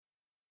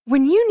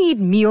When you need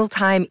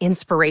mealtime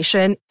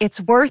inspiration,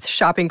 it's worth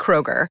shopping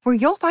Kroger, where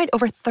you'll find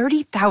over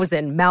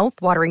 30,000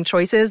 mouth-watering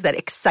choices that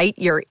excite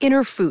your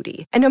inner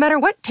foodie. And no matter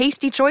what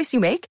tasty choice you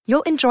make,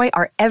 you'll enjoy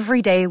our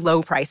everyday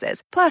low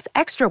prices, plus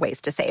extra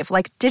ways to save,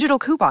 like digital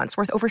coupons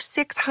worth over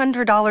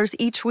 $600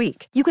 each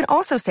week. You can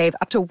also save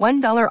up to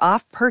 $1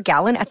 off per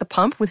gallon at the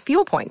pump with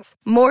fuel points.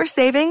 More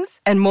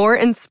savings and more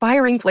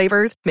inspiring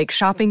flavors make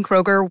shopping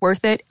Kroger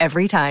worth it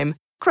every time.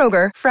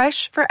 Kroger,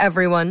 fresh for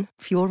everyone.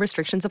 Fuel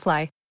restrictions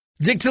apply.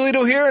 Dick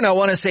Toledo here, and I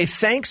want to say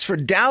thanks for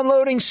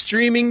downloading,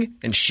 streaming,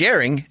 and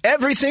sharing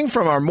everything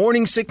from our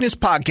Morning Sickness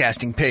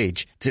podcasting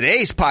page.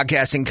 Today's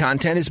podcasting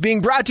content is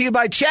being brought to you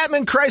by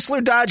Chapman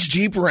Chrysler Dodge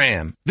Jeep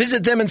Ram.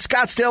 Visit them in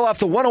Scottsdale off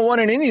the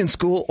 101 in Indian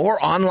School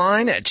or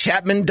online at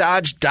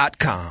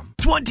chapmandodge.com.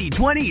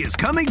 2020 is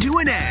coming to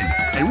an end,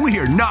 and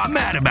we're not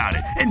mad about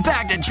it. In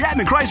fact, at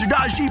Chapman Chrysler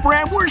Dodge Jeep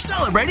Ram, we're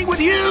celebrating with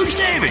huge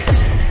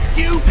savings.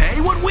 You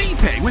pay what we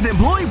pay with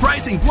Employee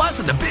Pricing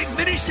Plus at the Big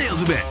Finish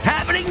Sales Event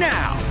happening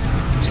now.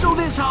 So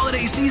this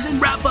holiday season,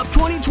 wrap up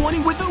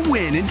 2020 with a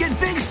win and get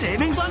big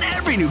savings on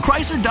every new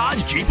Chrysler,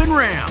 Dodge, Jeep, and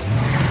Ram.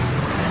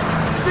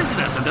 Visit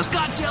us at the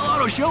Scottsdale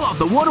Auto Show off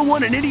the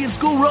 101 and Indian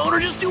School Road, or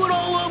just do it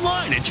all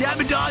online at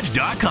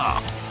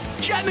ChapmanDodge.com.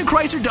 Chapman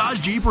Chrysler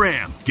Dodge Jeep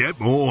Ram. Get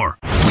more.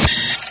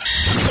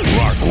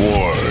 Rock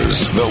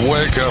Wars, the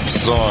wake-up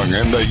song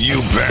and the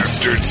you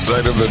bastard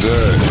sight of the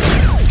day.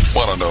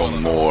 Want to know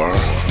more?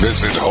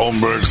 Visit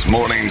Holmberg's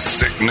Morning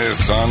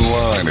Sickness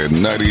online at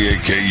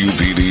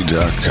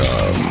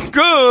 98kupd.com.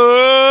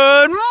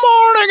 Good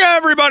morning,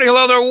 everybody.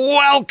 Hello there.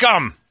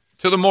 Welcome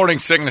to the Morning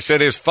Sickness.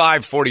 It is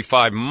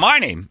 5:45. My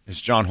name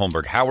is John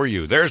Holmberg. How are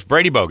you? There's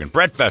Brady Bogan,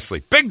 Brett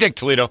Vesley, Big Dick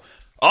Toledo,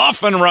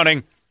 off and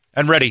running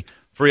and ready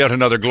for yet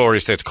another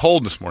glorious day. It's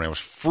cold this morning. I was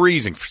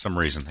freezing for some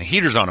reason. The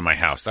heater's on in my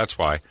house. That's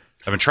why.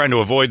 I've been trying to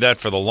avoid that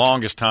for the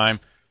longest time.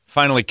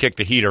 Finally kicked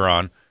the heater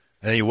on.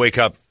 And then you wake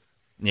up.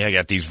 Yeah, I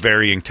got these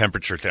varying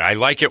temperatures. I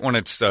like it when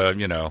it's,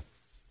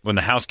 when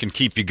the house can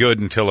keep you good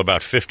until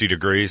about 50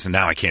 degrees, and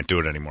now I can't do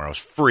it anymore. I was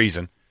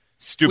freezing.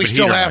 Stupid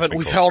heater. We still haven't.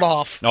 We've held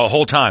off. No, the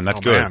whole time. That's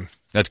good. Man.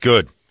 That's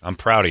good. I'm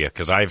proud of you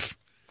because I've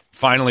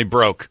finally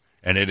broke,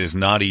 and it is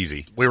not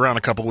easy. We were on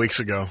a couple weeks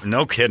ago.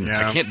 No kidding.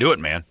 Yeah. I can't do it,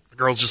 man. The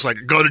girl's just like,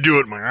 go to do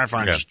it. I'm like, all right,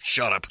 fine. Yeah. Just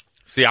shut up.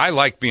 See, I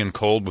like being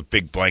cold with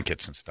big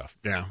blankets and stuff.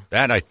 Yeah.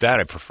 That I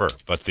prefer.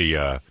 But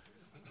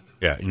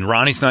yeah, and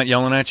Ronnie's not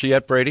yelling at you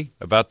yet, Brady,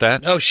 about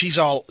that? No, she's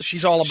all about it. She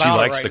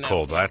likes right the now.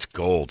 cold. That's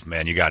gold,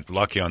 man. You got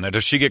lucky on that.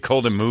 Does she get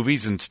cold in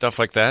movies and stuff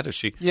like that? Is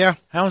she? Yeah.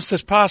 How is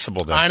this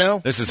possible, then? I know.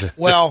 This is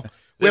well,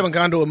 we haven't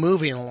gone to a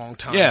movie in a long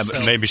time. Yeah, so.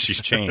 but maybe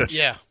she's changed.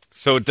 Yeah.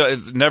 So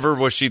never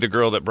was she the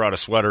girl that brought a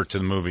sweater to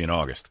the movie in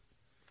August?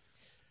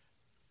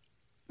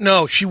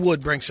 No, she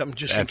would bring something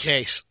just in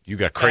case. You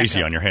got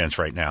crazy on your hands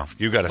right now.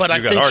 But I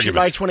think arguments. she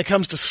likes when it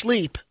comes to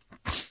sleep.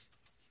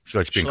 She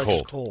likes being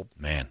likes cold.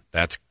 Man,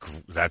 that's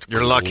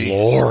You're lucky.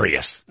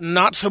 Glorious.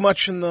 Not so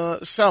much in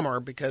the summer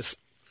because,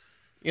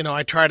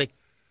 I try to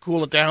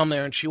cool it down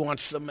there, and she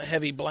wants some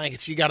heavy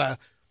blankets. You got to.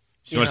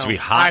 She wants to be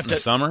hot in the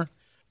summer?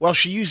 Well,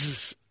 she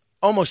uses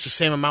almost the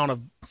same amount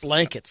of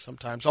blankets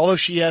sometimes, although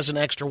she has an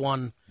extra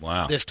one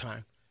this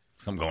time.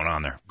 Something going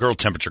on there. Girl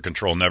temperature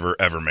control never,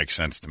 ever makes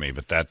sense to me,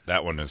 but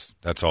that one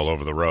that's all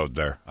over the road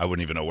there. I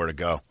wouldn't even know where to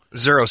go.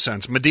 0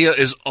 cents. Medea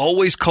is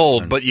always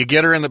cold, but you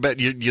get her in the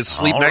bed, you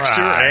sleep next to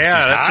her.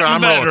 Yeah, that's what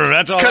I'm rolling.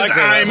 That's because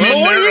I'm in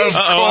there, of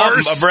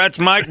course. Brett's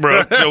Mike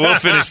broke, so we'll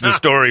finish the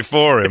story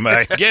for him.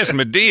 I guess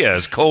Medea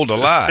is cold a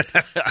lot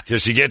till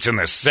she gets in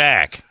the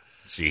sack.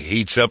 She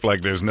heats up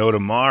like there's no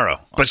tomorrow.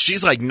 But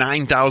she's like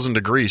 9,000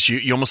 degrees.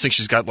 You almost think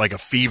she's got like a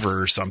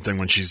fever or something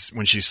when she's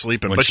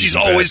sleeping. But she's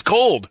always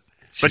cold.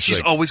 But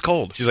she's always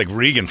cold. She's like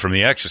Regan from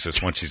The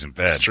Exorcist when she's in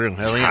bed. That's true.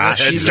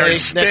 She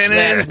starts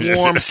spinning,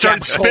 warm,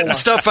 start spitting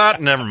stuff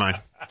out. Never mind.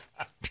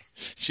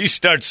 She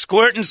starts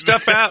squirting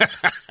stuff out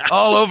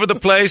all over the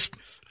place.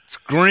 It's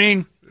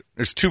green.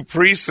 There's 2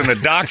 priests and a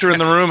doctor in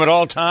the room at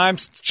all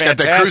times. She got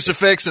that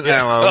crucifix. And, we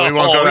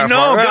won't go that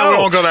far. We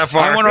won't go that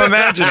far. I want to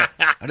imagine it.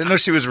 I didn't know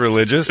she was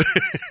religious.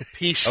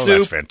 Pea Oh, soup.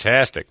 that's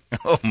fantastic.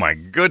 Oh, my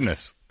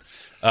goodness.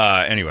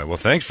 Anyway, well,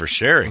 thanks for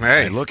sharing.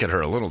 Hey. I look at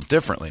her a little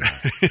differently now.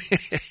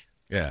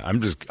 Yeah, I'm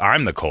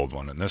the cold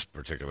one in this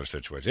particular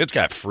situation. It's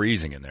got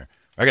freezing in there.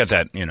 I got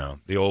that,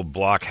 the old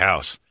block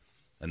house,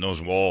 and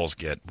those walls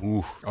get,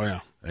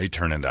 they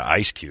turn into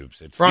ice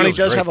cubes. Ronnie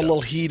does have a little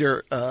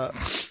heater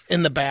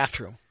in the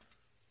bathroom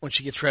when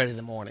she gets ready in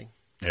the morning.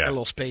 Yeah. A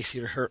little space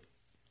heater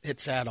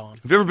hits that on.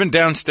 Have you ever been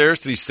downstairs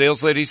to these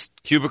sales ladies'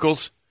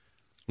 cubicles?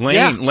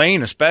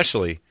 Lane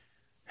especially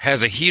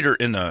has a heater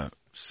in the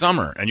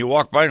summer, and you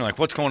walk by and you're like,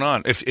 what's going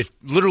on? It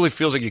literally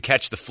feels like you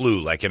catch the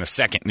flu like in a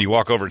second, and you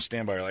walk over and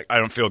stand by, you're like, I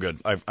don't feel good.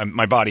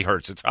 My body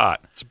hurts. It's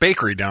hot. It's a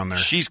bakery down there.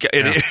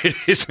 It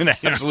is an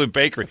absolute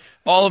bakery.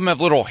 All of them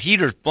have little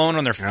heaters blowing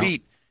on their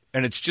feet,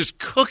 and it's just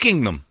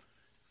cooking them.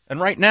 And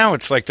right now,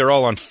 it's like they're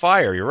all on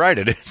fire. You're right.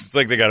 It is. It's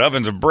like they got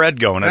ovens of bread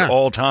going at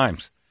all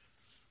times.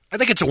 I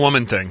think it's a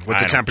woman thing with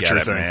the temperature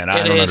thing. Man.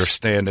 I don't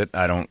understand it.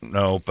 I don't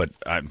know, but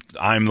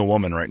I'm the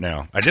woman right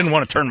now. I didn't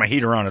want to turn my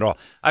heater on at all.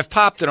 I've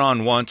popped it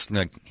on once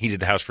and heated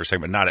the house for a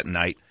second, but not at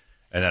night.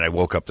 And then I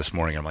woke up this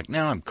morning. And I'm like,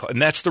 now I'm cold.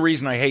 And that's the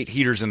reason I hate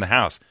heaters in the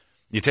house.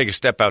 You take a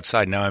step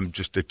outside. Now I'm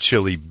just a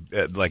chilly,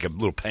 like a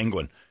little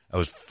penguin. I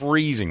was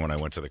freezing when I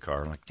went to the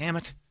car. I'm like, damn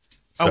it.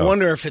 So, I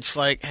wonder if it's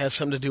has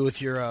something to do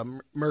with your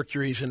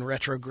Mercury's in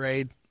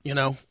retrograde,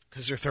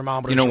 because your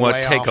thermometer. You know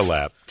what? Take a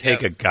lap.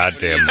 Take a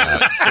goddamn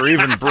lap for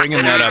even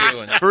bringing that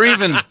up. For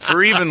even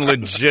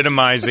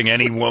legitimizing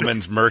any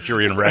woman's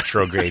Mercury in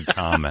retrograde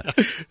comment.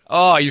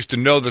 Oh, I used to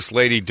know this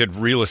lady did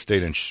real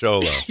estate in Show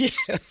Low.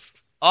 Yes.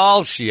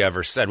 All she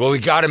ever said, well, we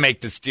got to make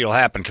this deal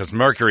happen because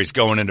Mercury's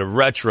going into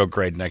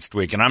retrograde next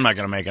week, and I'm not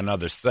going to make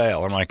another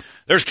sale. I'm like,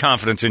 there's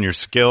confidence in your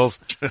skills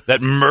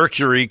that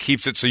Mercury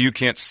keeps it so you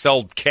can't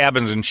sell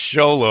cabins in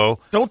Show Low.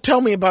 Don't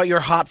tell me about your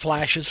hot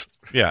flashes.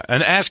 Yeah,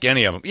 and ask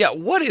any of them. Yeah,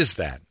 what is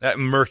that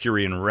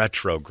Mercury in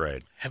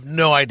retrograde? I have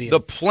no idea. The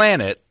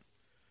planet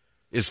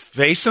is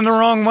facing the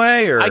wrong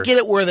way? Or I get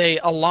it where they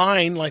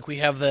align, like we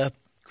have the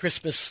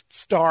Christmas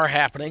star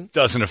happening.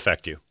 Doesn't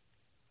affect you.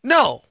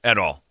 No. At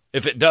all.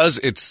 If it does,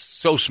 it's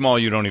so small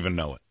you don't even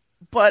know it.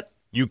 But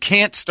you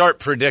can't start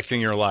predicting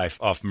your life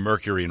off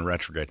Mercury in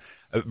retrograde.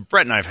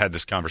 Brett and I have had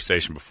this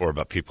conversation before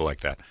about people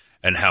like that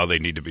and how they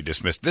need to be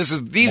dismissed. These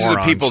are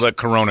the people that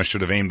Corona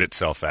should have aimed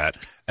itself at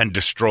and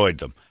destroyed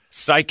them.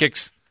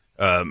 Psychics,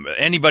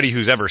 anybody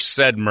who's ever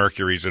said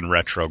Mercury's in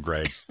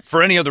retrograde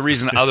for any other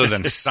reason other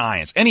than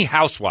science. Any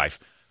housewife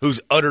who's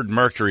uttered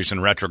Mercury's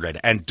in retrograde.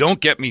 And don't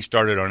get me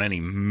started on any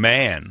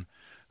man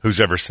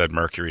who's ever said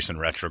Mercury's in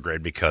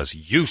retrograde because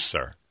you,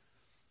 sir,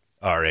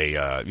 are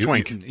a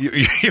twink.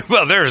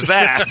 Well, there's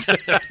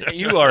that.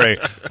 You are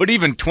but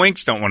even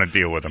twinks don't want to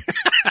deal with them.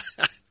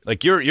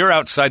 Like you're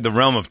outside the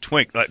realm of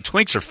twink.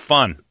 Twinks are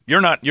fun.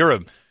 You're not. You're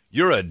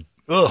a.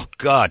 Oh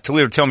God,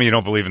 Toledo, tell me you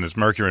don't believe in this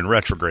Mercury in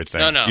retrograde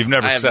thing. No, you've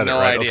never said no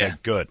it, right? idea. Okay,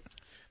 good.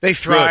 They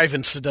thrive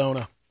in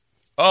Sedona.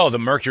 Oh, the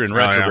Mercury in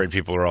retrograde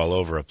people are all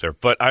over up there.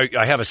 But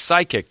I have a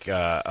psychic,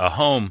 a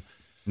home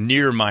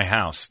near my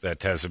house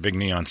that has a big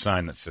neon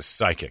sign that says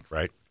psychic,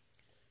 right?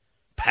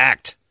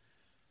 Packed.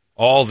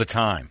 All the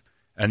time.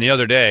 And the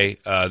other day,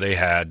 they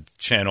had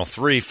Channel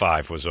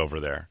 3-5 was over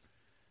there.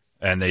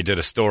 And they did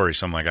a story,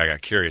 so I'm like, I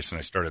got curious, and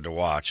I started to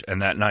watch.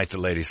 And that night, the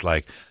lady's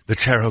like, the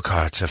tarot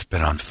cards have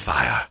been on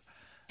fire.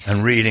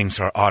 And readings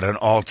are at an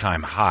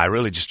all-time high,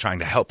 really just trying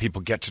to help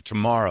people get to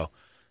tomorrow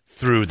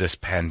through this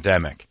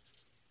pandemic.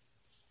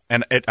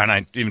 And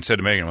I even said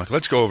to Megan, I'm like,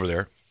 let's go over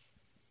there.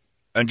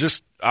 And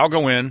I'll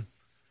go in,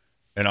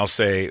 and I'll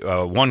say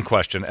one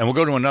question. And we'll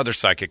go to another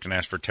psychic and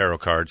ask for tarot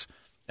cards.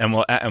 And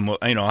we'll,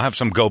 I'll have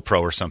some GoPro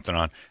or something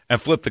on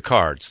and flip the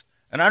cards.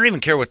 And I don't even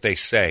care what they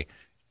say.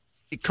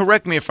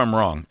 Correct me if I'm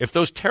wrong. If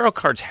those tarot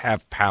cards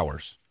have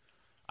powers,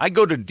 I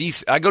go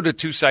to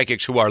two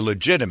psychics who are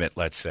legitimate,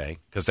 let's say,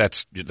 because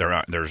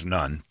there's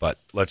none. But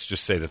let's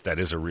just say that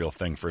is a real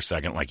thing for a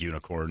second, like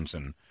unicorns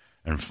and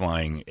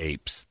flying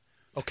apes.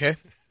 Okay.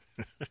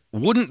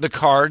 Wouldn't the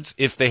cards,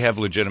 if they have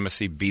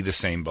legitimacy, be the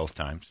same both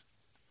times?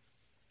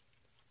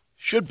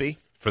 Should be.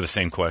 For the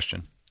same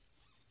question.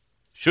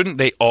 Shouldn't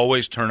they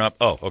always turn up,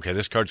 oh, okay,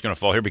 this card's going to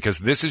fall here because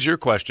this is your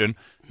question,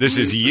 this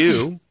is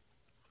you,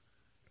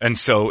 and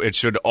so it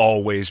should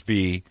always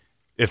be,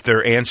 if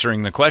they're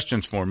answering the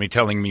questions for me,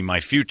 telling me my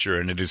future,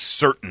 and it is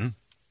certain,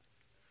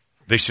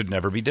 they should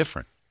never be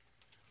different.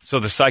 So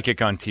the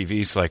psychic on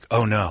TV is like,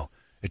 oh, no,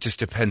 it just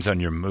depends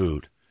on your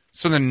mood.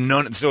 So then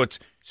so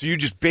you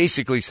just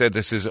basically said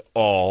this is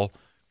all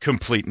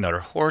complete and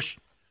utter horseshit.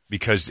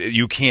 Because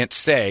you can't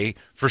say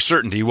for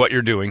certainty what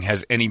you're doing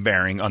has any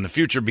bearing on the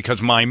future because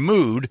my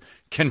mood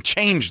can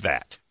change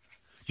that.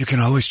 You can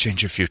always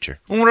change your future.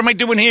 Well, what am I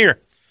doing here?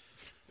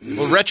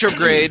 Well,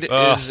 retrograde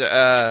is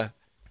an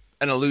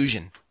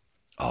illusion.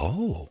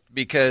 Oh.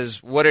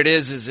 Because what it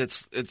is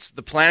it's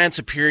the planets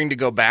appearing to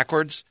go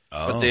backwards.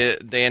 Oh.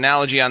 But the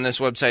analogy on this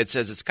website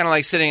says it's kind of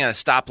like sitting at a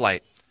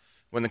stoplight.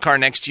 When the car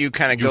next to you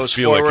kind of goes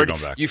forward,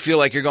 you feel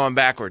like you're going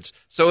backwards.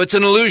 So it's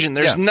an illusion.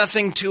 There's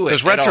nothing to it.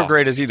 Because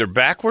retrograde is either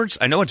backwards.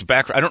 I know it's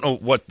backwards. I don't know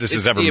what this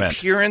has ever meant.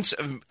 It's the appearance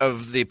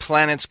of the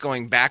planets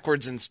going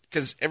backwards,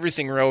 because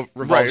everything revolves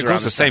around it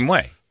goes the same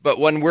way. But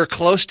when we're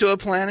close to a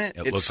planet,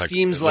 it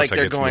seems like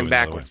they're going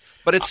backwards.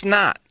 But it's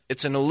not.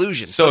 It's an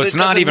illusion. So it's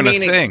not even a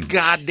thing.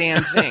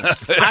 Goddamn thing.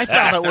 I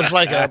thought it was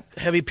like a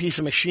heavy piece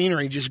of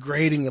machinery just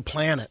grading the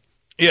planet.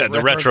 Yeah, the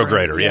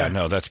retrograder. Yeah,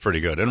 no, that's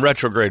pretty good. And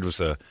retrograde was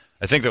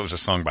I think that was a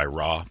song by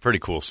Raw. Pretty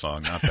cool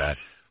song, not bad.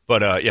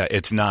 But yeah,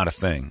 it's not a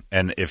thing.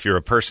 And if you're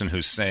a person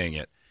who's saying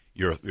it,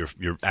 you're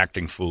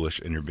acting foolish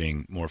and you're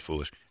being more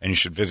foolish. And you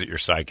should visit your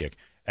psychic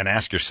and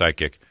ask your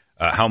psychic,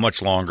 how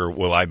much longer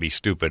will I be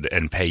stupid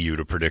and pay you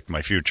to predict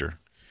my future?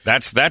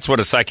 That's what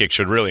a psychic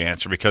should really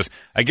answer, because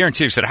I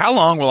guarantee you said, how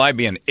long will I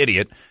be an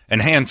idiot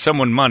and hand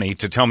someone money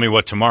to tell me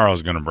what tomorrow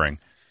is going to bring?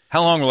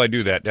 How long will I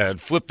do that?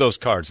 Flip those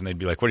cards, and they'd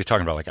be like, what are you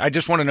talking about? Like, I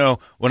just want to know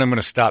when I'm going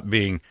to stop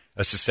being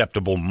a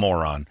susceptible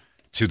moron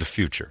to the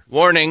future.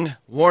 Warning.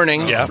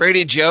 Yeah.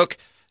 Brady joke.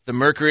 The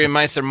mercury in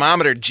my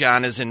thermometer,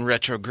 John, is in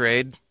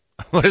retrograde.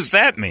 What does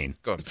that mean?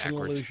 Going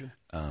backwards.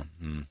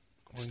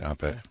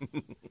 Stop it.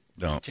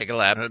 Don't. Take a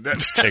lap.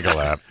 Just take a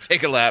lap.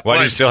 Take a lap. Why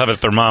do you still have a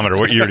thermometer?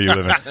 What year do you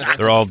live in?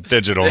 They're all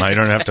digital. Now you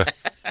don't have to.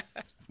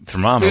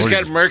 Thermometer. Who's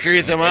got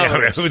mercury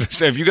thermometers?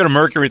 Yeah, if you got a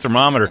mercury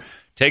thermometer,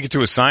 take it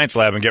to a science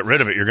lab and get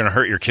rid of it. You're going to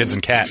hurt your kids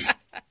and cats.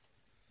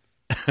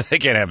 They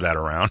can't have that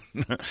around.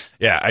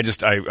 Yeah,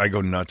 I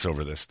go nuts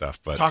over this stuff.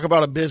 But talk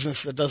about a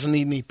business that doesn't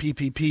need any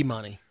PPP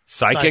money.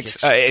 Psychics.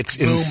 It's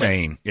booming.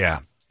 Insane. Yeah.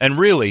 And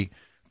really,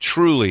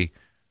 truly,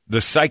 the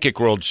psychic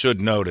world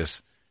should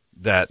notice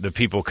that the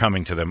people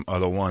coming to them are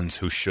the ones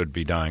who should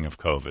be dying of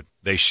COVID.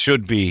 They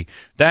should be.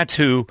 That's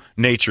who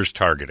nature's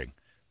targeting,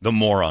 the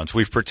morons.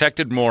 We've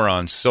protected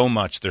morons so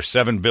much. There's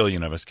 7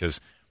 billion of us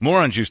because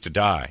morons used to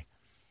die.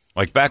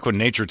 Like back when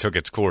nature took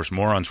its course,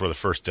 morons were the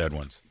first dead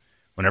ones.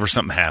 Whenever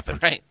something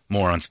happened, right.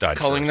 Morons died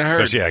Culling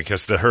first. the herd.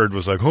 Because the herd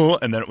was like, oh,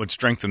 and then it would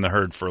strengthen the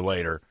herd for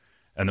later,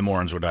 and the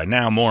morons would die.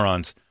 Now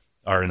morons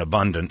are in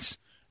abundance,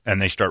 and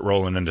they start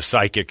rolling into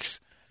psychics,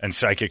 and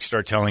psychics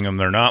start telling them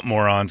they're not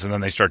morons, and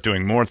then they start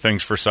doing more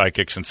things for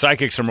psychics, and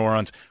psychics are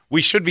morons.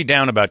 We should be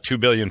down about 2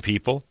 billion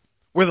people.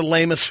 We're the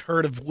lamest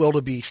herd of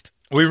wildebeest.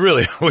 We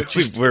really,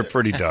 we're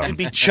pretty dumb. It'd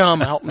be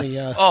chum out in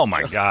the... Oh,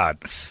 my God.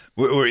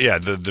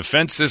 The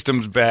defense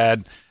system's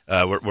bad.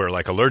 We're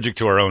like allergic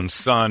to our own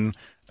sun.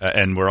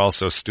 And we're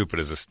also stupid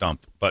as a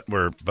stump, but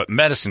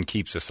medicine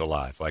keeps us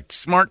alive. Like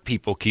smart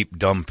people keep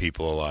dumb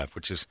people alive,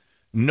 which is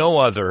no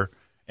other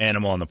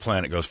animal on the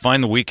planet goes,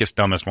 find the weakest,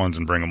 dumbest ones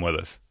and bring them with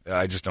us.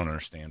 I just don't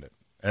understand it.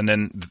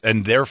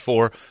 And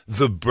therefore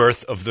the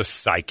birth of the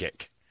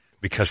psychic,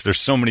 because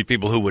there's so many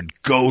people who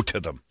would go to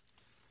them.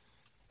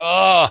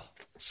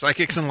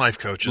 Psychics and life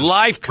coaches.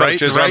 Life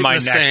coaches are my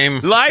next. Same.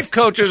 Life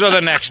coaches are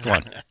the next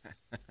one.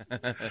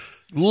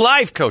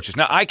 Life coaches.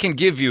 Now I can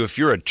give you, if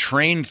you're a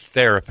trained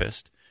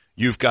therapist,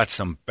 you've got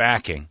some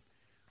backing.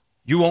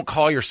 You won't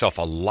call yourself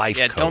a life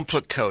coach. Yeah, don't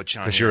put coach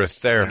on because you're a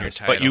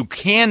therapist. But you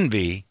can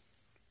be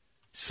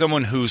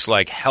someone who's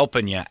like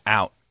helping you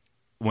out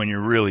when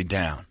you're really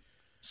down.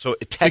 So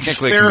it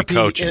technically can be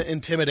coaching. Therapy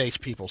intimidates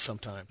people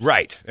sometimes.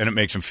 Right, and it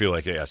makes them feel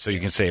like, yeah. So you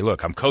can say,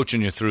 look, I'm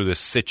coaching you through this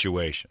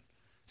situation.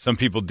 Some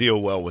people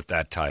deal well with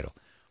that title.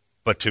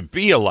 But to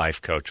be a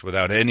life coach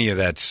without any of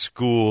that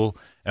school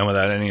and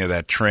without any of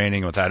that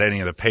training, without any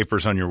of the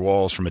papers on your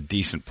walls from a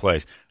decent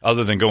place,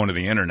 other than going to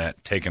the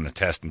internet, taking a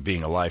test, and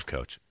being a life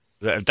coach.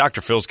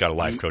 Dr. Phil's got a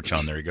life coach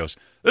on there. He goes,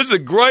 this is the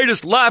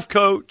greatest life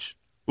coach.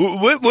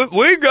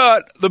 We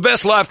got the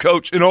best life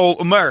coach in all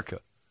America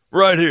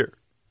right here.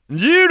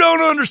 You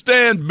don't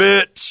understand,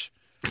 bitch,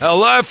 how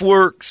life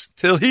works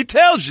till he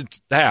tells you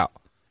how.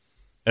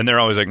 And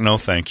they're always like, no,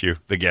 thank you,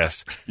 the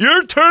guests.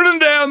 You're turning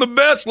down the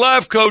best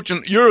life coach,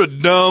 and you're a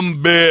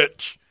dumb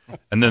bitch.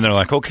 And then they're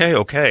like,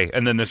 okay.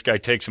 And then this guy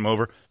takes him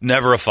over.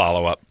 Never a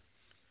follow-up.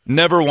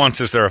 Never once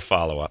is there a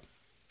follow-up.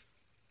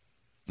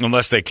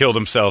 Unless they kill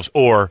themselves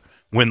or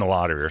win the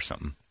lottery or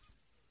something.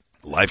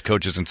 Life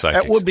coaches and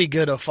psychics. That would be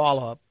good, a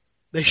follow-up.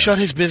 They shut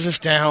his business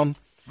down.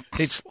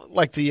 It's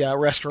like the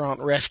restaurant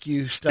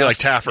rescue stuff. Yeah, like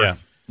Taffer. Yeah.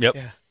 Yep.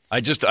 Yeah.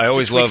 I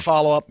always love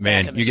follow-up.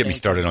 Man, you get me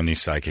started on these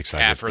psychics.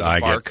 Taffer,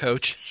 the bar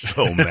coach.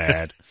 So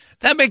mad.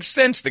 That makes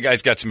sense. The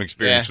guy's got some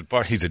experience with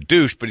bars. He's a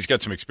douche, but he's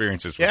got some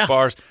experiences with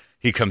bars.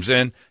 He comes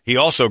in. He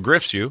also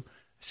grifts you,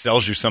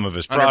 sells you some of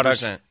his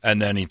products, 100%.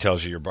 And then he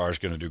tells you your bar's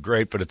going to do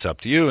great, but it's up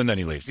to you, and then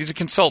he leaves. He's a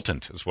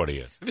consultant is what he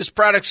is. If his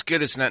product's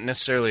good, it's not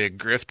necessarily a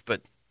grift,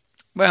 but...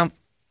 Well,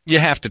 you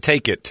have to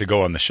take it to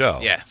go on the show.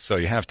 Yeah. So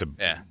you have to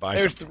buy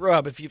There's something. the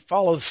rub. If you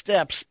follow the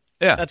steps,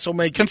 that's what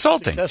makes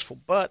consulting you successful.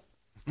 But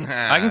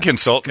I can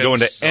consult, go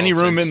into any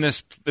room in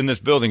this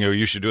building, or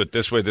you should do it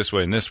this way,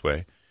 and this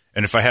way.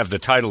 And if I have the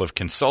title of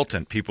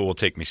consultant, people will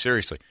take me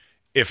seriously.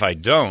 If I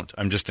don't,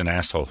 I'm just an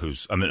asshole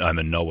I'm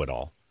a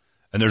know-it-all.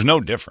 And there's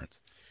no difference.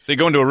 So you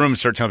go into a room and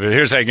start telling people,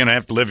 here's how you're going to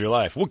have to live your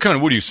life. What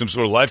are you, some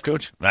sort of life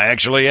coach? I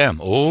actually am.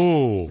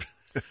 Oh.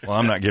 Well,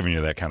 I'm not giving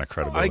you that kind of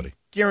credibility. I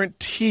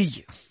guarantee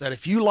you that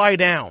if you lie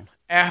down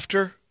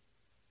after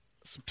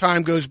some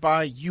time goes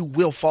by, you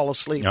will fall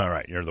asleep. All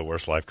right. You're the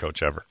worst life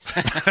coach ever.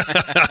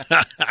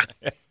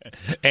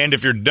 And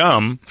if you're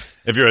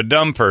a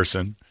dumb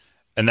person,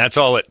 and that's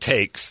all it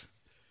takes,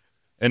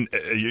 and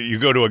you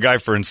go to a guy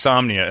for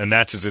insomnia, and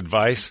that's his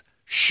advice,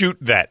 shoot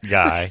that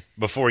guy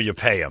before you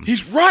pay him.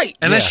 He's right.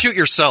 And then shoot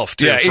yourself,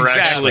 too, for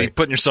exactly. actually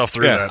putting yourself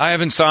through that. I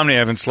have insomnia. I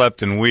haven't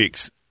slept in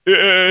weeks.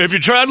 Have you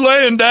tried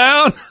laying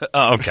down?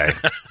 Okay.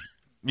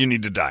 You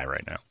need to die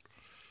right now.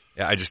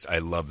 Yeah, I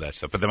love that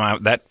stuff. But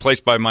that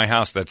place by my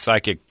house, that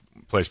psychic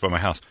place by my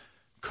house,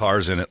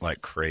 cars in it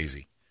like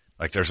crazy.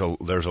 Like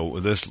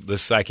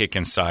this psychic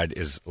inside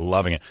is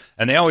loving it.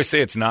 And they always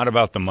say it's not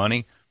about the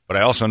money, but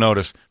I also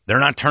notice they're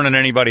not turning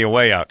anybody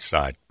away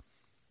outside.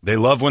 They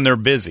love when they're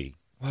busy.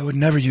 Well, I would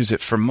never use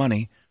it for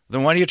money.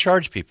 Then why do you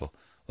charge people?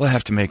 Well, I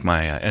have to make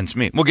my ends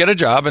meet. Well, get a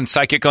job and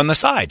psychic on the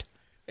side.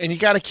 And you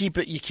got to keep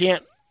it. You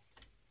can't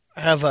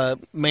have a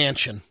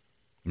mansion.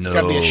 No. It's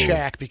got to be a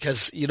shack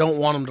because you don't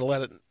want them to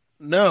let it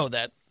know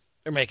that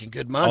they're making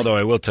good money. Although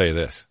I will tell you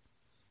this.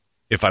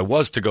 if I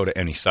was to go to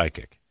any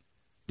psychic,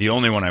 the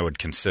only one I would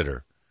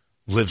consider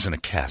lives in a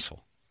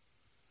castle,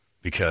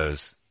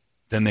 because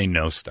then they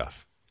know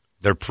stuff.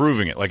 They're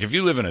proving it. Like if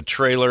you live in a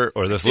trailer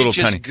or this little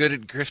tiny, good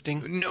at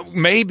grifting. No,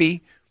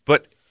 maybe,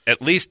 but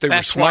at least they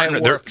were smart.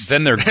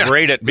 Then they're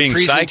great at being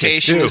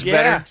psychics too.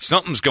 Yeah.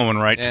 Something's going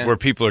right to where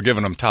people are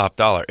giving them top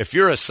dollar. If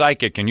you're a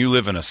psychic and you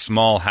live in a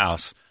small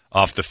house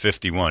off the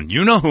 51,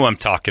 you know who I'm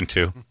talking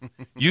to.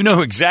 You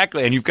know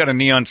exactly, and you've got a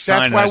neon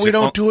sign. That's why we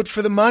don't do it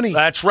for the money.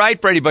 That's right,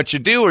 Brady, but you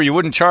do, or you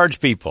wouldn't charge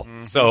people.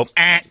 Mm-hmm. So,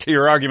 to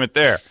your argument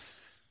there.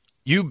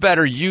 You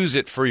better use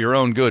it for your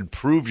own good.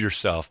 Prove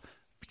yourself.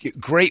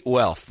 Great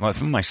wealth.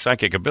 With my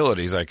psychic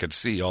abilities, I could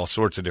see all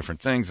sorts of different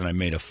things, and I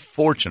made a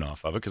fortune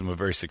off of it because I'm a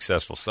very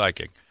successful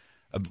psychic.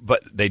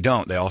 But they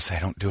don't. They all say, I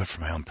don't do it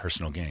for my own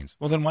personal gains.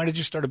 Well, then why did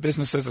you start a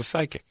business as a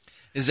psychic?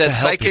 Is that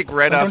psychic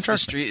right off the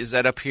street? Is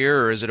that up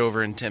here, or is it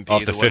over in Tempe?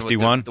 Off the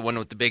 51? The one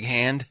with the big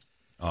hand?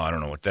 Oh, I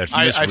don't know what that's.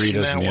 Miss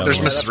Rita's and the other There's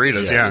one. Miss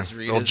Rita's, yeah.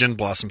 The old Gin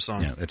Blossom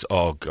song. Yeah, it's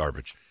all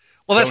garbage.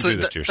 Well, that's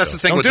the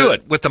thing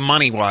with the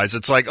money-wise.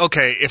 It's like,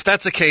 okay, if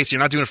that's the case, you're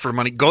not doing it for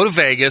money, go to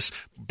Vegas,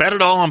 bet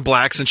it all on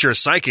black since you're a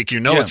psychic,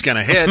 it's going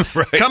to hit.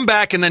 Right. Come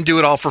back and then do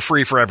it all for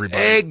free for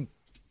everybody.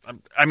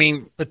 I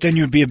mean... But then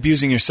you'd be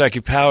abusing your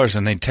psychic powers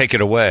and they'd take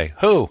it away.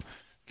 Who?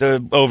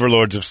 The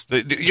overlords of...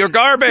 You're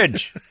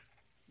garbage!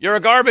 You're a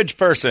garbage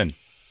person.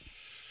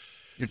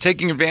 You're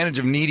taking advantage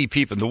of needy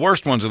people. The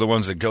worst ones are the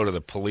ones that go to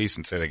the police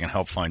and say they can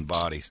help find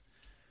bodies.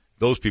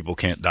 Those people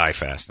can't die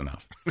fast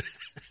enough.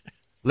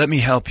 Let me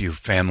help you,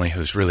 family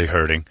who's really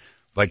hurting,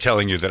 by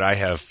telling you that I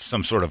have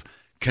some sort of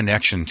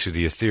connection to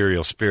the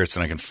ethereal spirits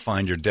and I can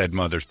find your dead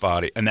mother's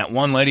body. And that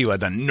one lady who had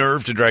the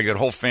nerve to drag that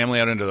whole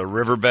family out into the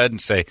riverbed and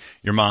say,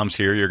 your mom's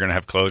here, you're going to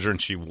have closure,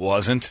 and she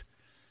wasn't.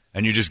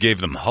 And you just gave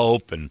them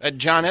hope and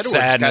John Edwards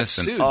sadness.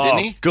 got sued, didn't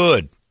he?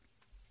 Good.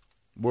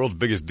 World's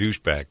biggest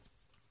douchebag.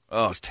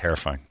 Oh, it's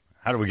terrifying.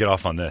 How do we get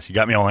off on this? You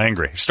got me all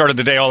angry. Started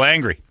the day all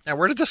angry. Now,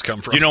 where did this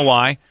come from? You know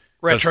why?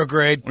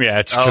 Retrograde. Yeah,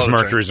 it's because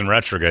Mercury's in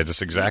retrograde.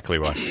 That's exactly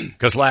why.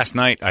 Because last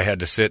night I had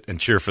to sit and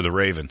cheer for the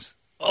Ravens.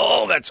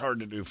 Oh, that's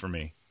hard to do for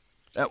me.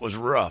 That was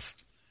rough.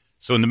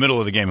 So in the middle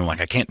of the game, I'm like,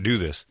 I can't do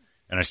this.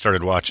 And I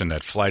started watching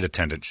that flight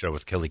attendant show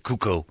with Kelly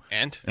Kuko.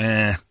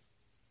 And?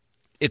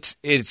 It's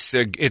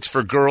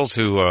for girls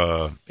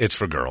who it's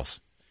for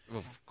girls.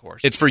 Of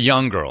course. It's for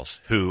young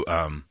girls who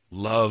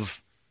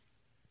love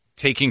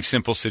taking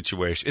simple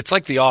situations. It's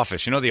like The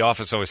Office. You know, The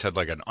Office always had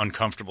like an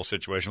uncomfortable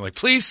situation. Like,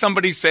 please,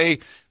 somebody say,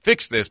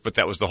 fix this. But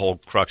that was the whole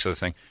crux of the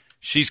thing.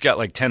 She's got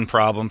like 10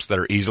 problems that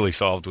are easily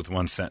solved with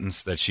one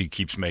sentence that she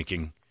keeps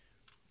making.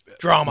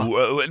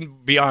 Drama.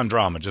 Beyond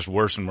drama, just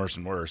worse and worse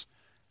and worse.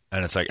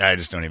 And it's like, I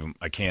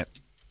can't.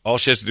 All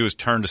she has to do is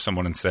turn to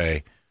someone and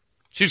say,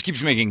 she just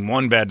keeps making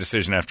one bad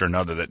decision after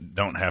another that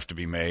don't have to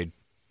be made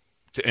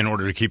in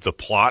order to keep the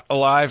plot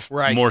alive,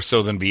 right, more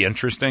so than be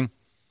interesting.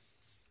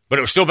 But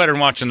it was still better than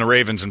watching the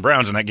Ravens and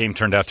Browns, and that game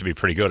turned out to be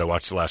pretty good. I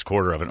watched the last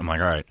quarter of it, and I'm like,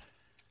 all right,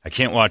 I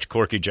can't watch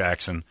Corky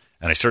Jackson,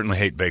 and I certainly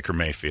hate Baker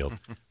Mayfield,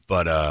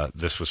 but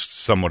this was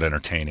somewhat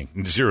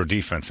entertaining. Zero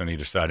defense on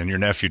either side. And your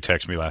nephew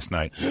texted me last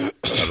night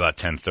about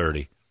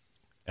 10:30,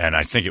 and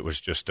I think it was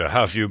just, how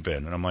have you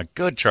been? And I'm like,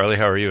 good, Charlie,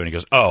 how are you? And he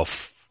goes,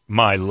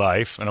 my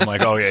life. And I'm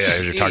like, oh,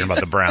 yeah, you're talking about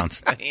the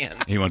Browns.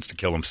 He wants to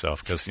kill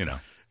himself because,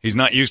 he's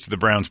not used to the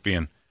Browns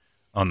being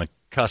on the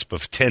cusp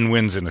of 10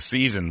 wins in a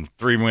season,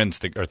 3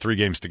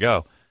 games to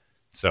go.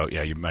 So,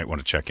 yeah, you might want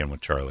to check in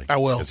with Charlie. I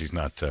will. Because he's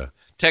not...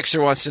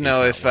 Texter wants to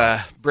know if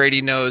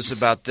Brady knows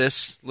about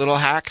this little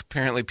hack.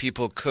 Apparently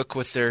people cook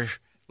with their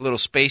little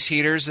space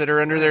heaters that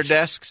are under their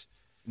desks.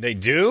 They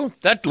do?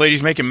 That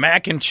lady's making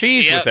mac and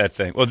cheese with that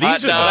thing. Well,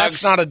 these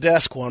that's not a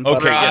desk one,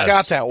 but I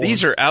got that one.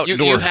 These are outdoor.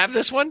 You have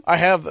this one? I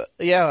have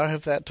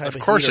that type of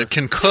Of course heater. it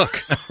can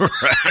cook.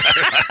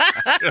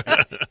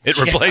 It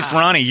replaced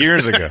Ronnie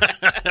years ago.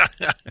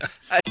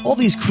 All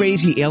these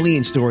crazy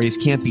alien stories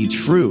can't be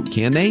true,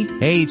 can they?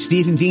 Hey, it's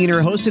Stephen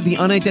Diener, host of the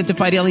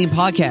Unidentified Alien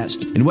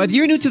Podcast. And whether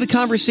you're new to the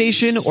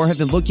conversation or have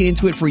been looking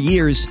into it for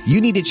years,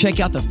 you need to check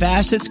out the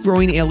fastest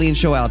growing alien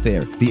show out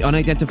there, the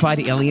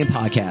Unidentified Alien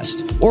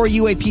Podcast, or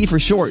UAP for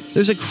short.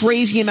 There's a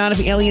crazy amount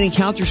of alien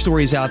encounter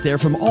stories out there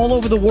from all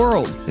over the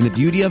world. And the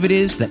beauty of it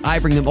is that I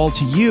bring them all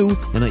to you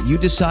and let you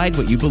decide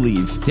what you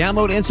believe.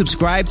 Download and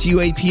subscribe to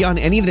UAP on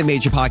any of the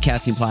major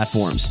podcasting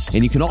platforms.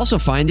 And you can also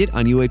find it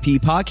on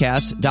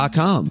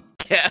UAPpodcast.com.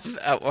 Yeah,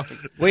 that one.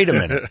 Wait a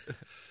minute.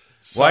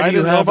 So I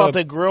didn't know about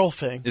the grill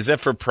thing. Is that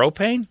for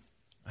propane?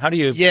 How do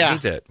you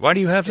heat that? Why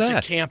do you have that?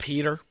 It's a camp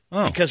heater.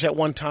 Oh. Because at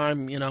one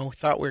time,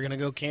 thought we were going to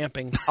go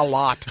camping a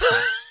lot.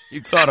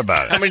 You thought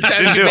about it. How many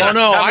times you been? Oh,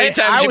 no. How many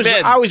times you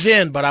been? I was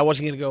in, but I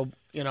wasn't going to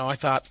go, I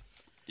thought.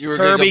 You were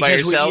going to go by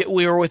yourself?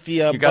 We were with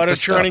the butter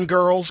churning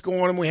girls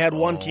going, and we had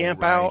one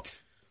camp out.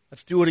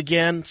 Let's do it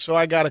again. So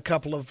I got a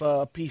couple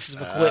of pieces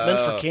of equipment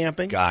for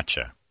camping.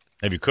 Gotcha.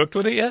 Have you cooked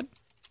with it yet?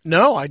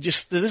 No,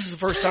 this is the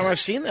first time I've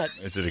seen that.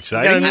 Is it We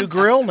exciting? got a new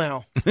grill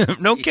now.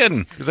 No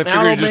kidding.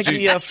 Now it'll make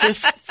the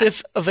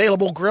fifth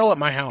available grill at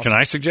my house. Can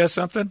I suggest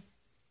something?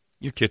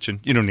 Your kitchen.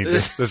 You don't need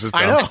this. This is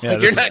dumb. I know. Yeah,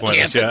 this You're is not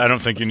pointless. camping. Yeah, I don't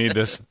think you need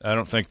this. I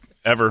don't think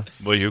ever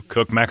will you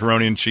cook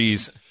macaroni and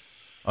cheese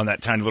on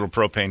that tiny little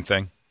propane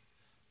thing.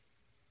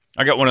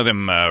 I got one of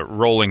them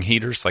rolling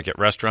heaters like at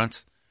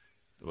restaurants.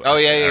 Oh,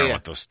 yeah, I don't know yeah.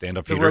 what those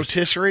stand-up The heaters.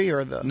 rotisserie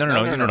or the... No,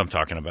 you know what I'm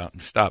talking about.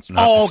 Stop. No,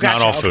 Oh, it's gotcha.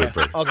 not all food, Okay.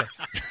 Brady. Okay.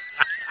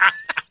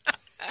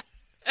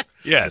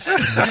 Yes,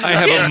 I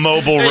have a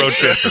mobile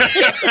rotisserie.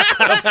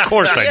 Of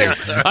course I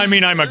do. I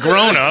mean, I'm a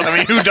grown-up. I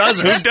mean, who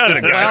doesn't? Who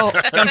doesn't? Well,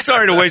 I'm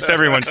sorry to waste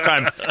everyone's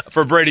time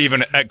for Brady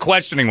even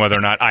questioning whether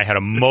or not I had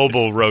a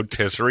mobile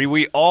rotisserie.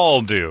 We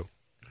all do.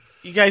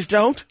 You guys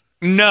don't?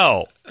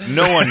 No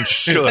one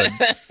should.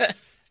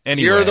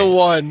 Anyway, You're the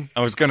one.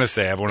 I was going to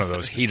say I have one of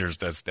those heaters,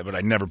 but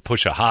I never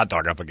push a hot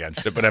dog up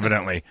against it. But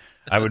evidently,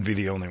 I would be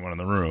the only one in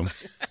the room.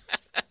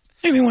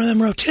 You mean one of them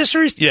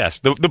rotisseries? Yes,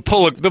 the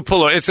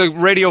puller. It's a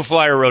Radio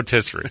Flyer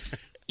rotisserie.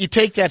 You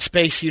take that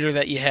space heater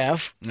that you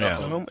have,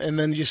 Yeah. and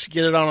then just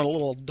get it on a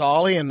little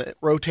dolly and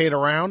rotate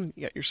around.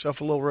 You got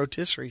yourself a little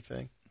rotisserie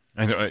thing.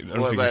 I don't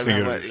think you're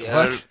thinking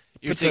What?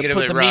 You're thinking of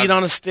put it, the Rob. meat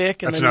on a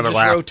stick, and That's then you another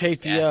just lap.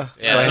 rotate the... Yeah,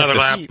 That's another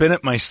lap. Spin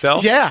it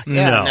myself? Yeah.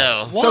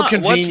 No. So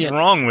convenient. What's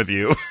wrong with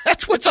you?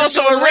 That's what's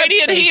also a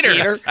radiant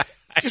heater.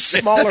 Just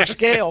smaller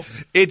scale.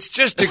 It's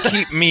just to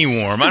keep me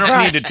warm. I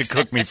don't need it to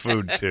cook me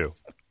food, too.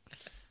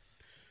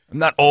 I'm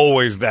not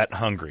always that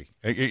hungry.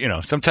 You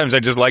know, sometimes I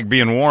just like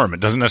being warm.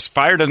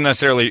 Fire doesn't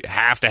necessarily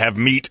have to have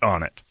meat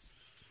on it.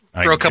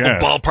 Throw a couple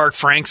ballpark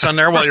franks on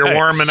there while you're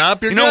warming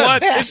up. You're You know good.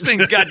 what? This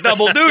thing's got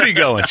double duty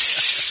going.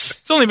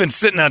 It's only been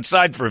sitting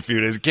outside for a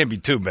few days. It can't be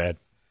too bad.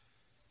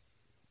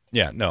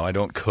 Yeah, no, I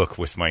don't cook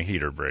with my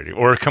heater, Brady,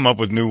 or come up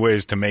with new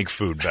ways to make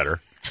food better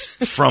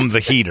from the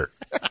heater.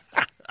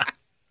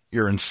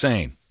 You're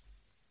insane.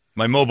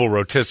 My mobile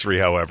rotisserie,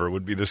 however,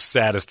 would be the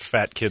saddest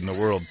fat kid in the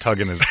world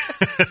tugging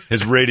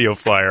his Radio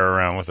Flyer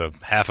around with a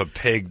half a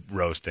pig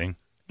roasting.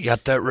 You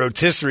got that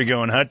rotisserie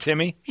going, huh,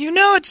 Timmy? You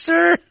know it,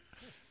 sir.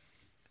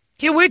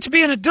 Can't wait to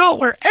be an adult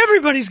where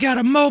everybody's got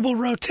a mobile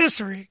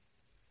rotisserie.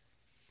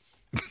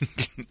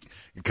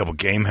 A couple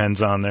game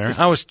hens on there.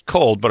 I was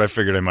cold, but I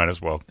figured I might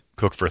as well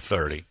cook for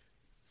 30.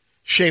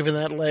 Shaving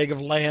that leg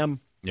of lamb.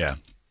 Yeah.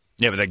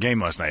 Yeah, but that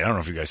game last night, I don't know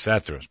if you guys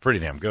sat through it. It was pretty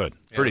damn good.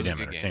 Pretty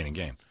damn entertaining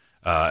game.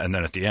 And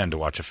then at the end to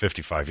watch a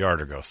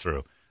 55-yarder go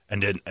through.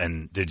 And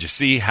did you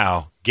see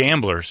how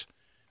gamblers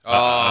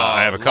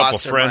I have a couple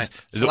friends.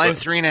 Is line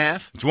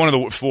 3.5? It's one of the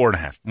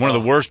 4.5. One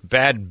of the worst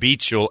bad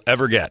beats you'll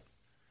ever get.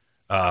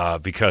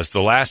 Because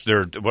the last, a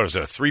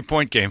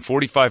 3-point game,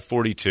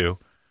 45-42.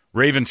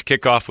 Ravens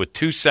kick off with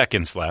 2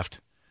 seconds left.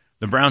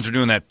 The Browns are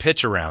doing that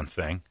pitch around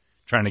thing,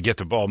 trying to get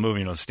the ball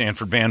moving, the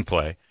Stanford band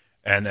play.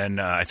 And then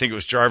I think it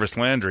was Jarvis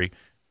Landry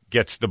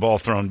gets the ball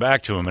thrown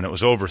back to him, and it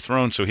was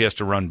overthrown, so he has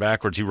to run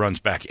backwards. He runs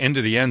back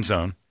into the end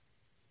zone,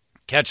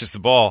 catches the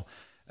ball,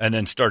 and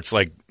then starts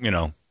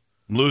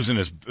losing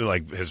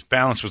his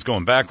balance was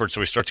going backwards,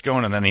 so he starts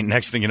going, and then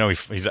next thing you know,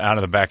 he's out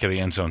of the back of the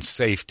end zone.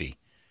 Safety.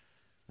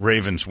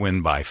 Ravens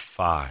win by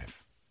 5.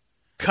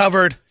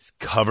 Covered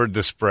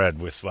the spread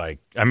with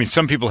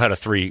some people had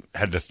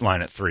the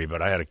line at 3,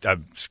 but I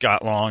had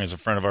Scott Long, as a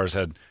friend of ours,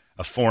 had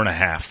a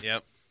 4.5.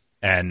 Yep.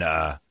 And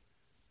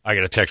I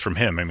got a text from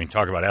him. I mean,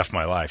 talk about F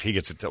my life. He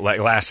gets it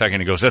last second.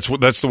 He goes, that's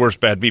the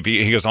worst bad beat.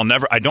 He goes,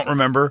 I don't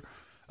remember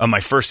my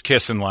first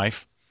kiss in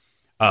life.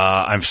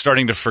 I'm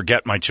starting to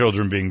forget my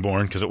children being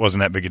born because it wasn't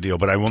that big a deal,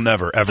 but I will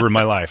never, ever in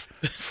my life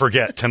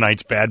forget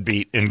tonight's bad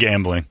beat in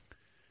gambling.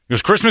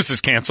 Because Christmas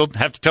is canceled.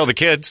 Have to tell the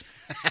kids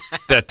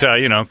that,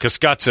 because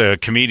Scott's a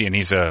comedian.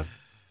 He's a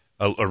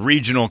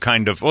regional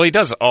kind of, he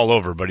does it all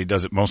over, but he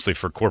does it mostly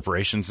for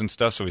corporations and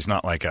stuff. So he's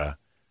not like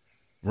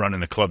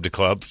running a club to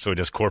club. So he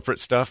does corporate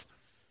stuff.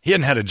 He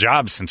hadn't had a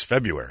job since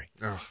February.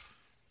 Oh.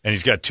 And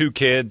he's got 2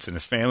 kids and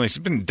his family. He's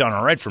been done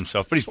all right for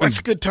himself. But it's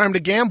a good time to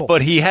gamble.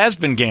 But he has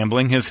been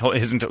gambling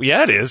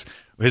it is.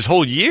 His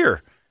whole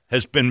year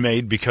has been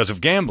made because of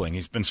gambling.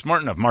 He's been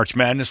smart enough. March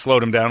Madness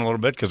slowed him down a little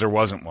bit because there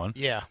wasn't one.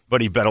 Yeah. But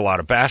he bet a lot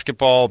of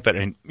basketball.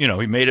 He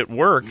made it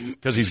work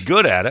because he's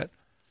good at it.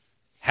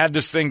 Had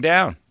this thing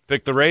down.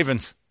 Picked the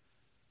Ravens.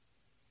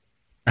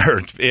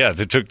 They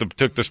took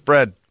the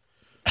spread.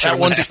 That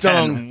one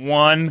stung. And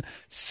one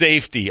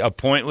safety, a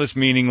pointless,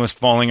 meaningless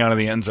falling out of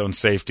the end zone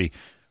safety,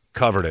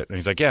 covered it. And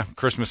he's like, yeah,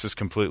 Christmas is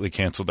completely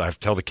canceled. I have to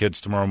tell the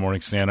kids tomorrow morning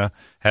Santa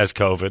has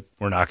COVID.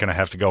 We're not going to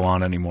have to go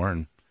on anymore.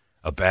 And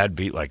a bad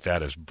beat like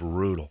that is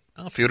brutal.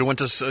 Well, if he would have went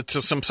to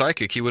some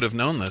psychic, he would have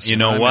known this. You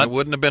know what? It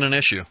wouldn't have been an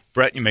issue.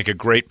 Brett, you make a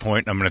great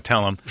point. I'm going to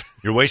tell him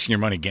you're wasting your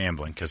money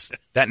gambling because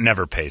that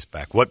never pays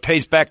back. What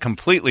pays back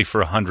completely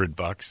for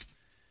 $100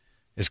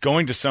 is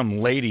going to some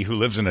lady who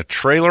lives in a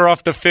trailer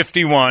off the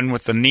 51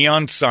 with the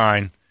neon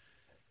sign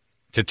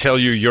to tell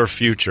you your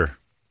future.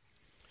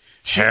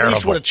 She at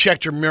least would have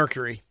checked your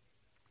Mercury.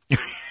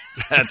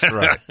 That's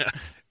right.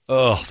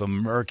 Oh, the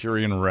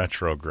Mercury in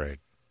retrograde.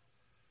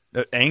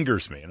 That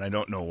angers me, and I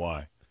don't know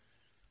why.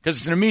 Because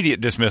it's an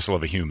immediate dismissal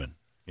of a human,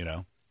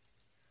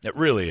 It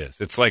really is.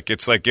 It's like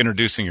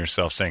introducing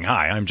yourself, saying,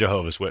 hi, I'm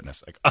Jehovah's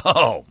Witness. Like, oh,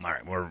 all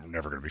right, we're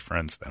never going to be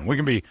friends then. We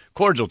can be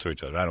cordial to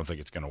each other. I don't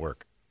think it's going to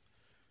work.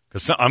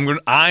 Because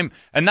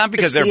and not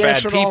because they're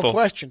bad people. All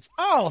questions.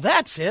 Oh,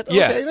 that's it.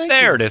 Yeah, okay, thank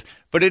there you. it is.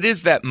 But it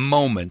is that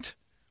moment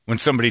when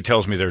somebody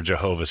tells me they're a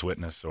Jehovah's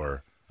Witness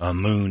or a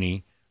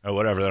Mooney or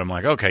whatever, that I'm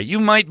like, okay, you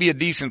might be a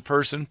decent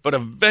person, but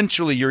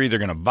eventually you're either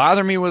going to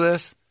bother me with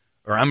this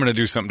or I'm going to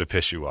do something to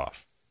piss you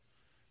off.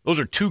 Those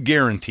are two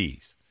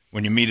guarantees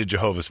when you meet a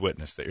Jehovah's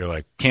Witness that you're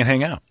like, can't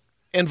hang out.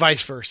 And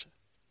vice versa.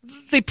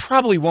 They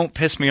probably won't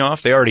piss me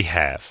off. They already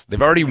have.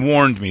 They've already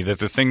warned me that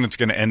the thing that's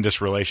going to end this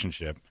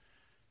relationship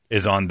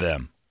is on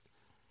them.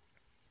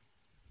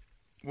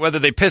 Whether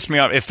they piss me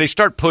off, if they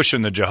start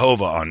pushing the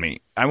Jehovah on me,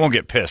 I won't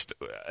get pissed.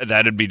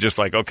 That'd be just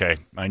like, okay,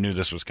 I knew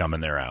this was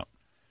coming. They're out.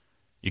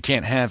 You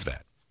can't have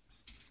that.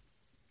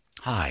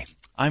 Hi,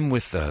 I'm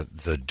with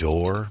the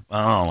door.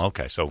 Oh,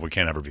 okay, so we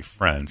can't ever be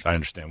friends. I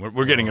understand.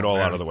 We're getting it all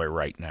out of the way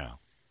right now.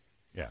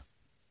 Yeah.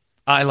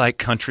 I like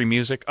country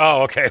music.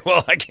 Oh, okay,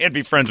 well, I can't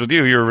be friends with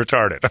you. You're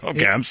retarded.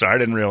 Okay, I'm sorry. I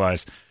didn't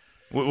realize.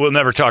 We'll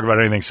never talk about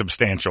anything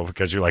substantial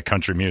because you like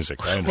country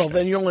music. Well,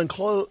 then you'll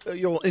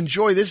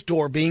enjoy this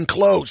door being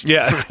closed.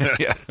 Yeah,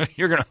 yeah.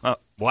 You're gonna.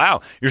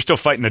 Wow, you're still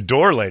fighting the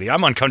door lady.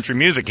 I'm on country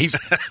music. He's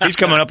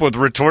coming up with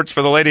retorts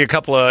for the lady a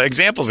couple of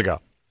examples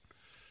ago.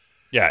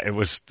 Yeah, it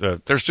was.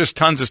 There's just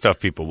tons of stuff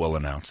people will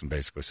announce and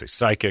basically say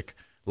psychic,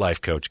 life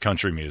coach,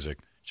 country music,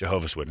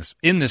 Jehovah's Witness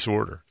in this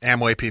order.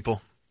 Amway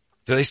people.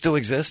 Do they still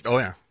exist? Oh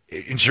yeah.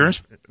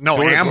 Insurance? No,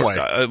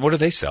 Amway. What do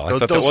they sell? I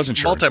thought that was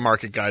insurance.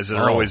 Multi-market guys that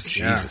are always...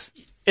 Jesus.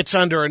 Yeah. It's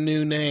under a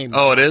new name.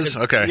 Oh, it is?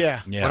 Okay.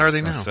 Yeah. What are they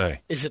now?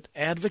 Is it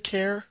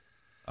Advocare?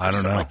 I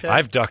don't know. Like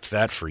I've ducked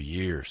that for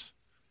years.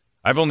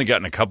 I've only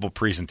gotten a couple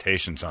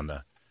presentations on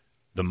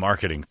the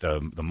marketing,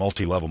 the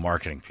multi-level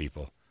marketing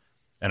people,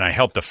 and I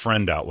helped a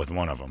friend out with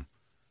one of them.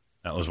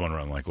 That was one where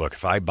I'm like, look,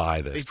 if I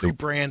buy this... They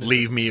rebranded.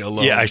 Leave me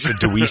alone. Yeah, I said,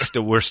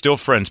 we're still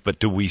friends, but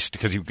do we...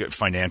 Because you've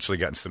financially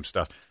gotten some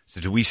stuff.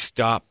 So do we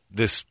stop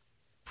this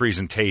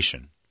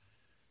presentation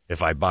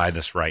if I buy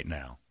this right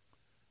now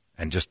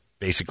and just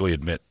basically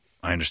admit,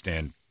 I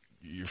understand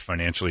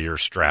you're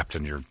strapped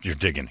and you're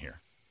digging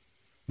here?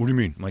 What do you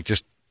mean? I'm like,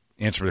 just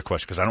answer the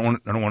question because I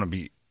don't want to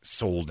be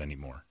sold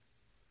anymore.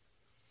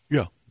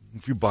 Yeah,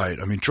 if you buy it,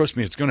 I mean, trust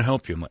me, it's going to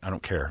help you. I'm like, I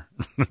don't care.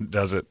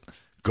 Does it?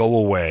 Go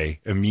away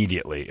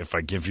immediately if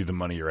I give you the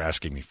money you're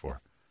asking me for.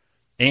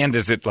 And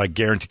is it like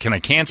guaranteed? Can I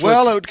cancel it?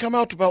 Well, it would come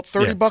out to about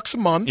 $30 a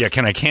month. Yeah,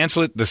 can I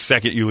cancel it the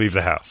second you leave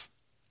the house?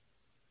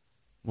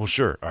 Well,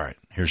 sure. All right,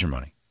 here's your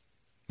money.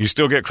 You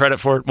still get credit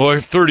for it? Well, I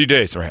have 30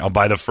 days. All right, I'll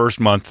buy the first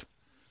month.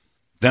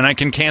 Then I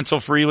can cancel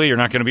freely. You're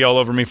not going to be all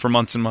over me for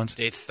months and months.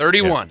 Day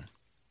 31. Yeah.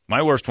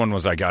 My worst one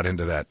was I got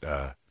into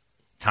that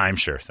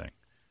timeshare thing,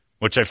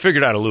 which I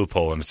figured out a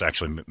loophole, and it's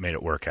actually made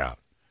it work out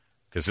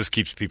because this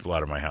keeps people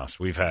out of my house.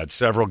 We've had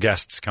several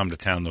guests come to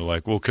town. They're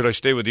like, well, could I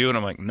stay with you? And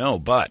I'm like, no,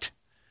 but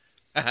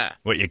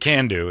what you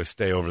can do is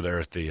stay over there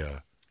at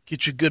the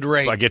get you a good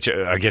rate. I get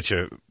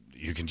you.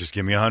 You can just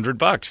give me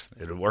 $100.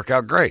 It'll work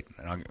out great.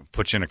 And I'll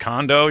put you in a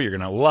condo. You're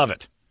going to love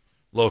it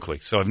locally.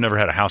 So I've never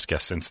had a house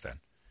guest since then,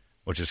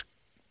 which is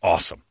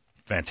awesome.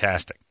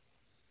 Fantastic.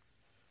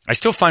 I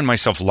still find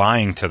myself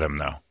lying to them,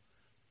 though.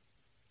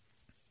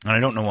 And I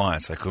don't know why.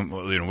 It's like,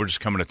 we're just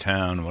coming to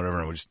town and whatever.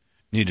 And we just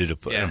needed to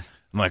put I'm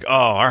like, oh,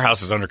 our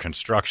house is under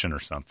construction or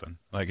something.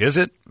 Like, is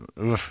it?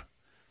 Oof.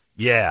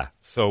 Yeah.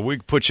 So we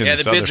put you in this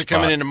other spot. Yeah, the bids are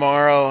coming in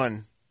tomorrow.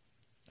 And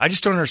I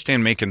just don't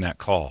understand making that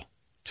call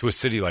to a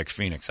city like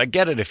Phoenix. I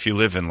get it if you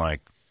live in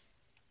like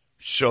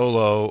Show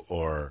Low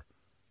or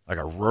like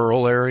a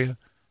rural area,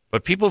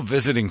 but people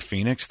visiting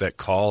Phoenix that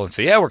call and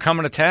say, yeah, we're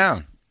coming to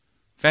town.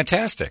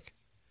 Fantastic.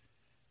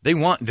 Do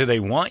they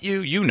want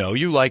you? You know,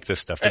 you like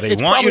this stuff. Do they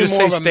want you to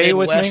say stay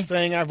with me? It's probably more of a Midwest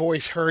thing. I've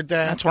always heard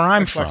that. That's where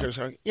I'm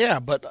from. Yeah,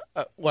 but,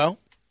 well,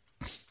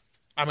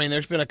 I mean,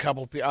 there's been a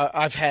couple of people.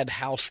 I've had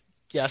house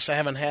guests. I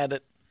haven't had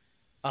it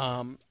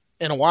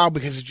in a while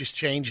because it just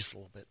changes a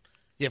little bit.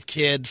 You have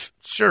kids.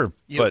 Sure,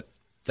 but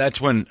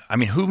that's when, I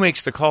mean, who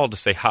makes the call to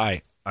say,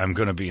 hi, I'm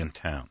going to be in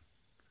town?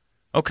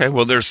 Okay,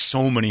 well, there's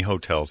so many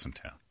hotels in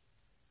town.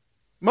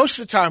 Most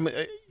of the time,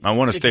 I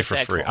want to stay for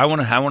free. I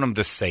want them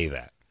to say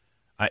that,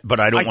 but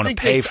I don't want to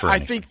pay for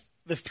anything. I think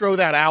they throw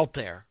that out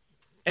there.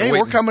 Hey,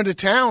 we're coming to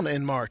town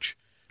in March.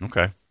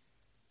 Okay.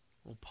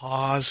 We'll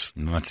pause.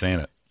 I'm not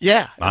saying it.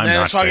 Yeah,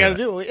 that's all I got to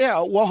do.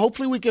 Yeah, well,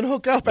 hopefully we can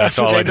hook up. That's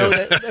all I do.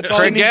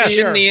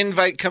 Shouldn't the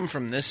invite come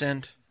from this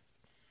end?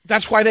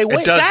 That's why they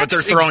wait. It does, but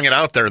they're throwing it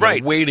out there.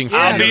 They're waiting for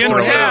I'll be in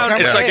town.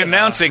 It's like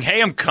announcing,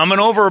 hey, I'm coming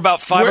over about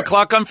 5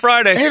 o'clock on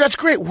Friday. Hey, that's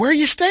great. Where are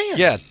you staying?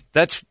 Yeah,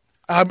 that's...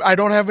 I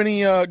don't have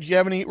any... do you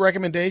have any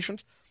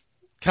recommendations?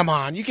 Come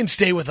on, you can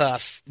stay with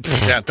us.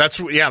 That's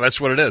what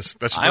it is.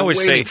 That's what I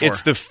always say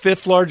it's the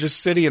 5th largest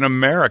city in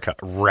America.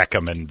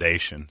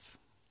 Recommendations.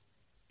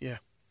 Yeah.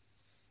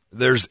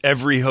 There's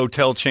every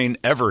hotel chain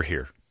ever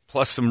here,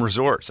 plus some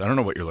resorts. I don't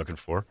know what you're looking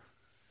for.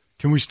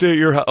 Can we stay at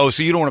your house? Oh,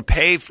 so you don't want to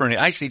pay for any?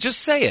 I see. Just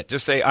say it.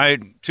 Just say,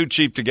 I'm too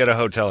cheap to get a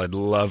hotel. I'd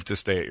love to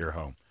stay at your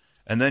home.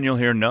 And then you'll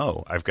hear,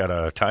 no, I've got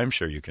a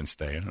timeshare you can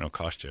stay in. It'll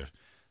cost you a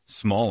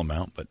small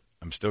amount, but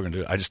I'm still going to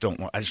do it. I just don't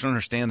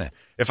understand that.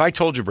 If I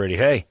told you, Brady,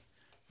 hey,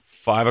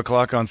 5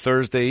 o'clock on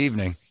Thursday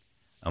evening,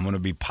 I'm going to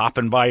be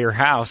popping by your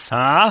house,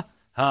 huh?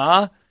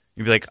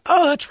 You'd be like,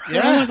 oh, that's right.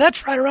 Yeah.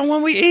 That's right around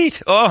when we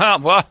eat. Oh,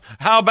 well,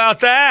 how about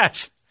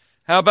that?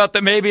 How about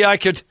that? Maybe I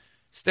could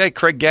stay.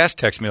 Craig Gass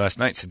texted me last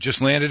night. Said,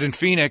 just landed in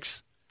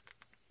Phoenix.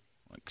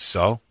 Like,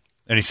 so?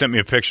 And he sent me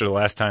a picture the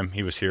last time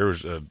he was here. It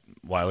was a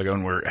while ago,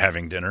 and we're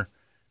having dinner.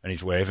 And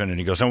he's waving, and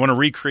he goes, I want to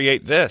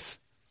recreate this.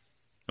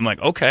 I'm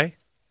like, okay.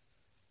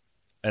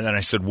 And then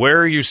I said, where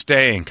are you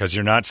staying? Because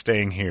you're not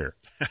staying here.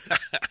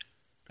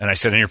 And I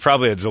said, and you're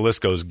probably at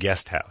Zalisco's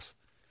guest house.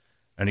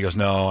 And he goes,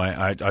 no,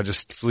 I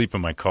just sleep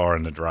in my car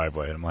in the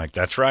driveway. And I'm like,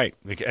 that's right.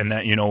 And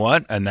that, you know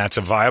what? And that's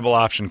a viable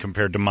option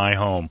compared to my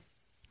home.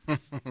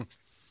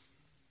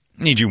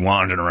 Need you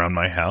wandering around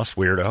my house,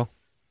 weirdo.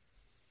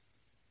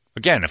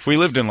 Again, if we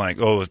lived in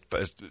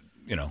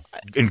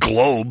in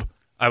Globe,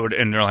 I would,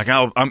 and they're like,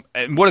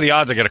 and what are the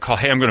odds I get a call?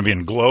 Hey, I'm going to be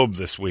in Globe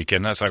this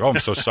weekend. That's like, oh, I'm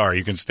so sorry.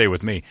 You can stay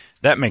with me.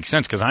 That makes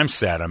sense because I'm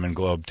sad I'm in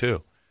Globe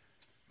too.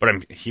 But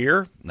I'm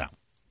here? No,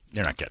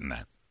 you're not getting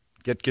that.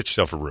 Get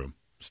yourself a room.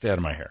 Stay out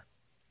of my hair.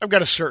 I've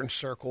got a certain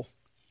circle,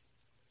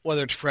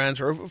 whether it's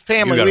friends or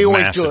family. We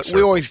always do it. Circle.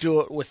 We always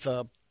do it with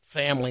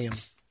family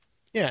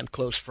and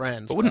close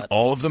friends. But wouldn't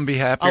all of them be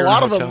happier? A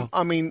lot of them.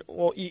 I mean,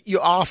 well,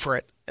 you offer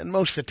it, and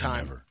most of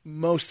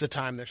the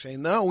time, they're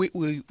saying no.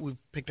 We've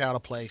picked out a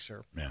place,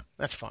 or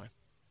that's fine.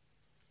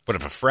 But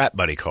if a frat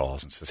buddy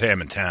calls and says, "Hey,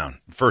 I'm in town,"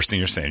 the first thing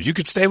you're saying is, "You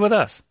could stay with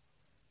us."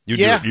 You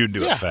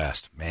do it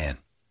fast, man.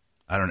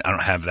 I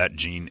don't have that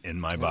gene in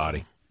my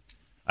body.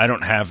 I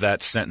don't have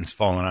that sentence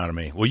falling out of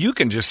me. Well, you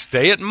can just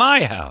stay at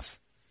my house.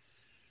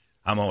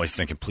 I'm always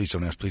thinking, please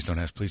don't ask, please don't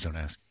ask, please don't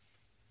ask.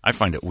 I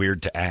find it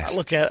weird to ask. I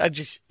look at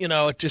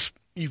it,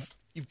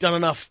 you've done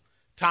enough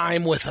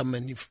time with them,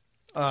 and you've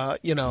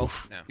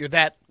you're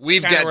that.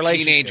 We've got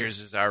teenagers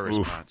as our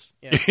response.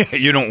 Yeah.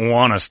 You don't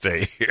want to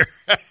stay here.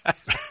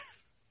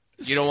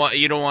 You don't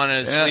want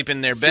to sleep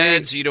in their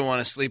beds. You don't want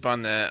to sleep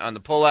on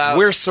the pullout.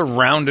 We're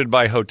surrounded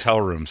by hotel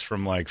rooms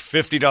from like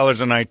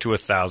 $50 a night to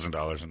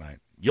 $1,000 a night.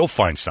 You'll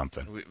find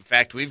something. In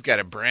fact, we've got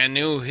a brand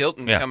new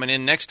Hilton coming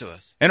in next to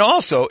us. And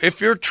also,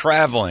 if you're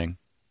traveling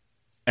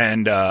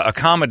and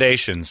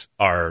accommodations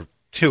are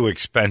too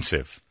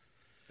expensive,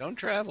 don't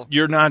travel.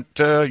 You're not.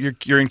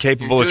 You're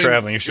incapable of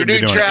traveling. You shouldn't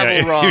be doing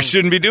it. Wrong. You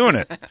shouldn't be doing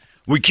it.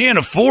 We can't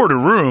afford a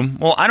room.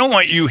 Well, I don't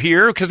want you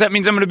here because that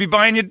means I'm going to be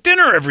buying you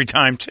dinner every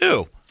time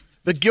too.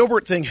 The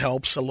Gilbert thing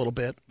helps a little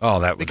bit.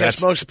 Oh,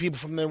 because most people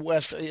from the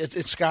Midwest, it's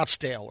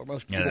Scottsdale, or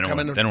most people come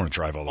in. They don't want to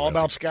drive all the way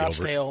about to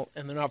Scottsdale,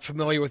 and they're not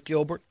familiar with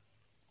Gilbert.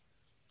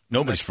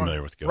 Nobody's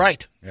familiar with Gilbert,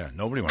 right? Yeah,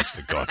 nobody wants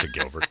to go out to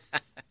Gilbert.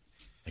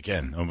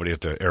 Again, nobody at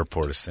the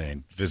airport is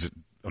saying visit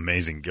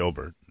amazing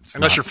Gilbert.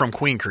 Unless you're from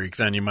Queen Creek,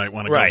 then you might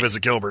want to go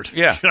visit Gilbert.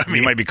 Yeah,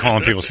 you might be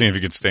calling people, seeing if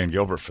you could stay in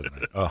Gilbert for the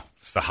night. Oh,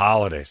 it's the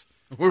holidays.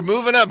 We're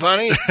moving up,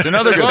 honey. It's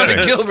another good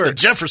thing. Gilbert, the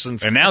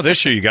Jeffersons, and now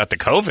this year you got the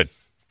COVID.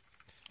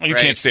 You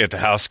can't stay at the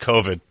house.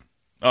 COVID.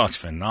 Oh, it's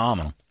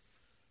phenomenal.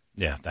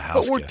 Yeah, the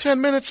house. But we're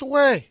 10 minutes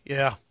away.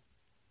 Yeah.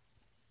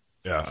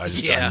 Yeah,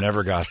 I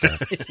never got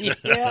that.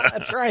 Yeah,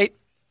 that's right.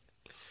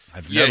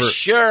 You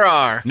sure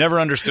are.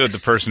 Never understood the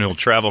person who'll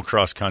travel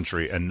cross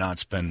country and not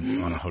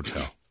spend on a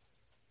hotel.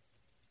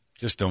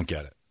 Just don't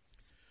get it.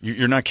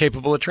 You're not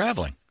capable of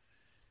traveling.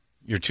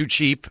 You're too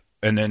cheap,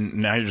 and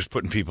then now you're just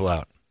putting people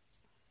out.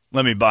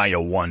 Let me buy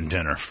you one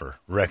dinner for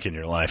wrecking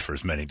your life for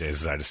as many days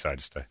as I decide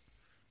to stay.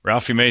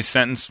 Ralphie May's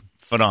sentence,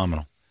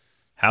 phenomenal.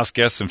 House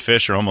guests and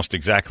fish are almost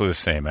exactly the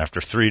same.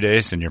 After 3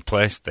 days in your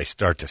place, they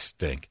start to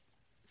stink.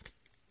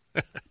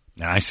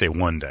 Now, I say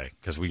 1 day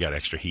because we got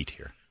extra heat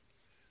here.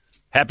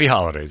 Happy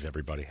holidays,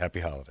 everybody. Happy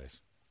holidays.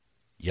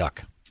 Yuck.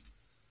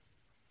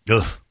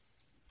 Ugh.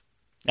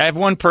 I have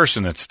one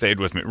person that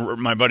stayed with me,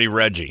 my buddy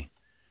Reggie.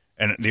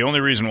 And the only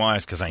reason why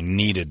is because I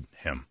needed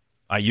him.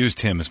 I used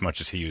him as much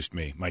as he used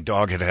me. My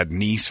dog had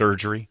knee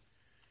surgery.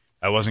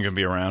 I wasn't going to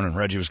be around, and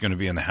Reggie was going to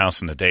be in the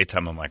house in the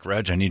daytime. I'm like,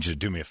 Reg, I need you to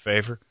do me a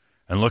favor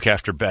and look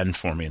after Ben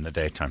for me in the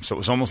daytime. So it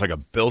was almost like a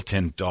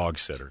built-in dog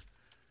sitter.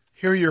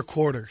 Here are your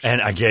quarters.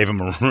 And I gave him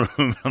a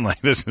room. I'm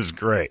like, this is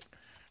great.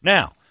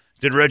 Now,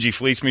 did Reggie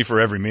fleece me for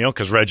every meal?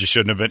 Because Reggie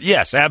shouldn't have been.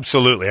 Yes,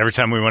 absolutely. Every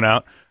time we went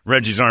out,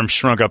 Reggie's arm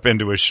shrunk up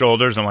into his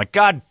shoulders. I'm like,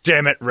 God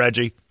damn it,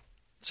 Reggie.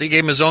 So you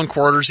gave him his own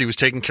quarters. He was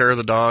taking care of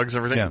the dogs,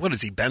 everything. Yeah. What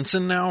is he,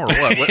 Benson now, or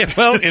what?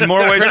 Well, in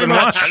more ways than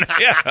one.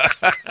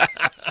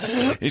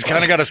 Yeah. He's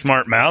kind of got a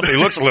smart mouth. He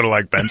looks a little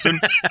like Benson.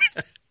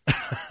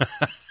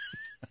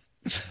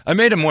 I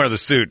made him wear the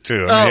suit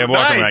too. I mean,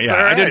 nice. Around.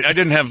 Yeah, right. I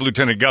didn't have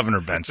Lieutenant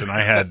Governor Benson.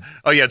 I had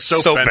you had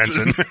Soap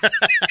Benson.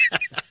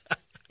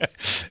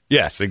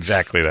 Yes,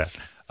 exactly that.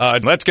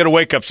 Let's get a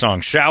wake-up song,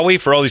 shall we?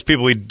 For all these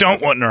people we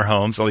don't want in our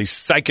homes, all these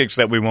psychics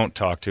that we won't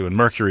talk to, and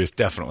Mercury is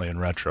definitely in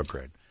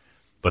retrograde.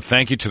 But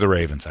thank you to the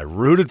Ravens. I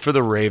rooted for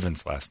the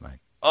Ravens last night.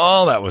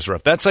 Oh, that was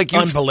rough. That's like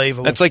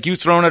unbelievable. That's like you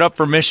throwing it up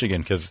for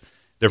Michigan because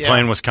they're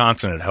playing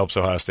Wisconsin. It helps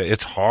Ohio State.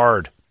 It's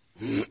hard.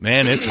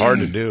 Man, it's hard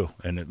to do.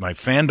 And my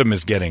fandom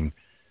is getting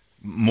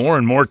more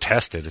and more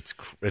tested.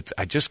 It's.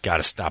 I just got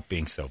to stop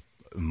being so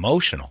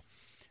emotional.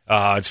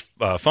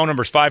 Phone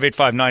number is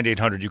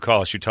 585-9800. You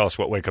call us. You tell us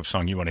what wake-up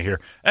song you want to hear.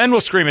 And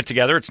we'll scream it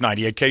together. It's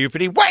 98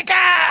 KUPD. Wake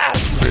up!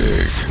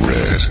 Big,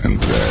 red, and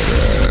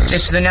badass.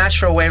 It's the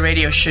natural way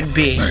radio should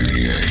be.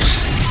 98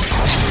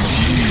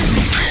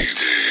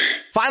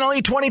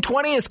 Finally,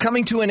 2020 is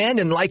coming to an end,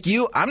 and like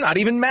you, I'm not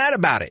even mad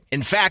about it.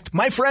 In fact,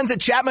 my friends at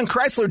Chapman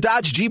Chrysler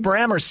Dodge Jeep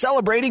Ram are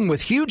celebrating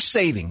with huge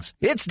savings.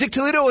 It's Dick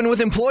Toledo, and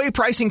with Employee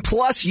Pricing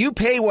Plus, you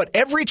pay what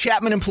every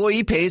Chapman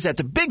employee pays at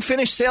the Big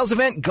Finish sales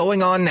event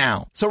going on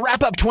now. So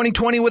wrap up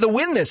 2020 with a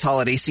win this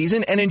holiday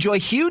season and enjoy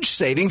huge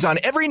savings on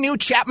every new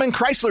Chapman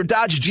Chrysler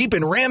Dodge Jeep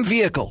and Ram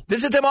vehicle.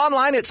 Visit them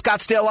online at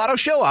Scottsdale Auto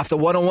Show off the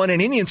 101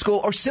 in Indian School,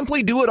 or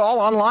simply do it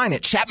all online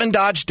at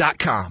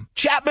ChapmanDodge.com.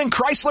 Chapman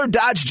Chrysler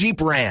Dodge Jeep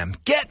Ram.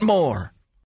 Get more.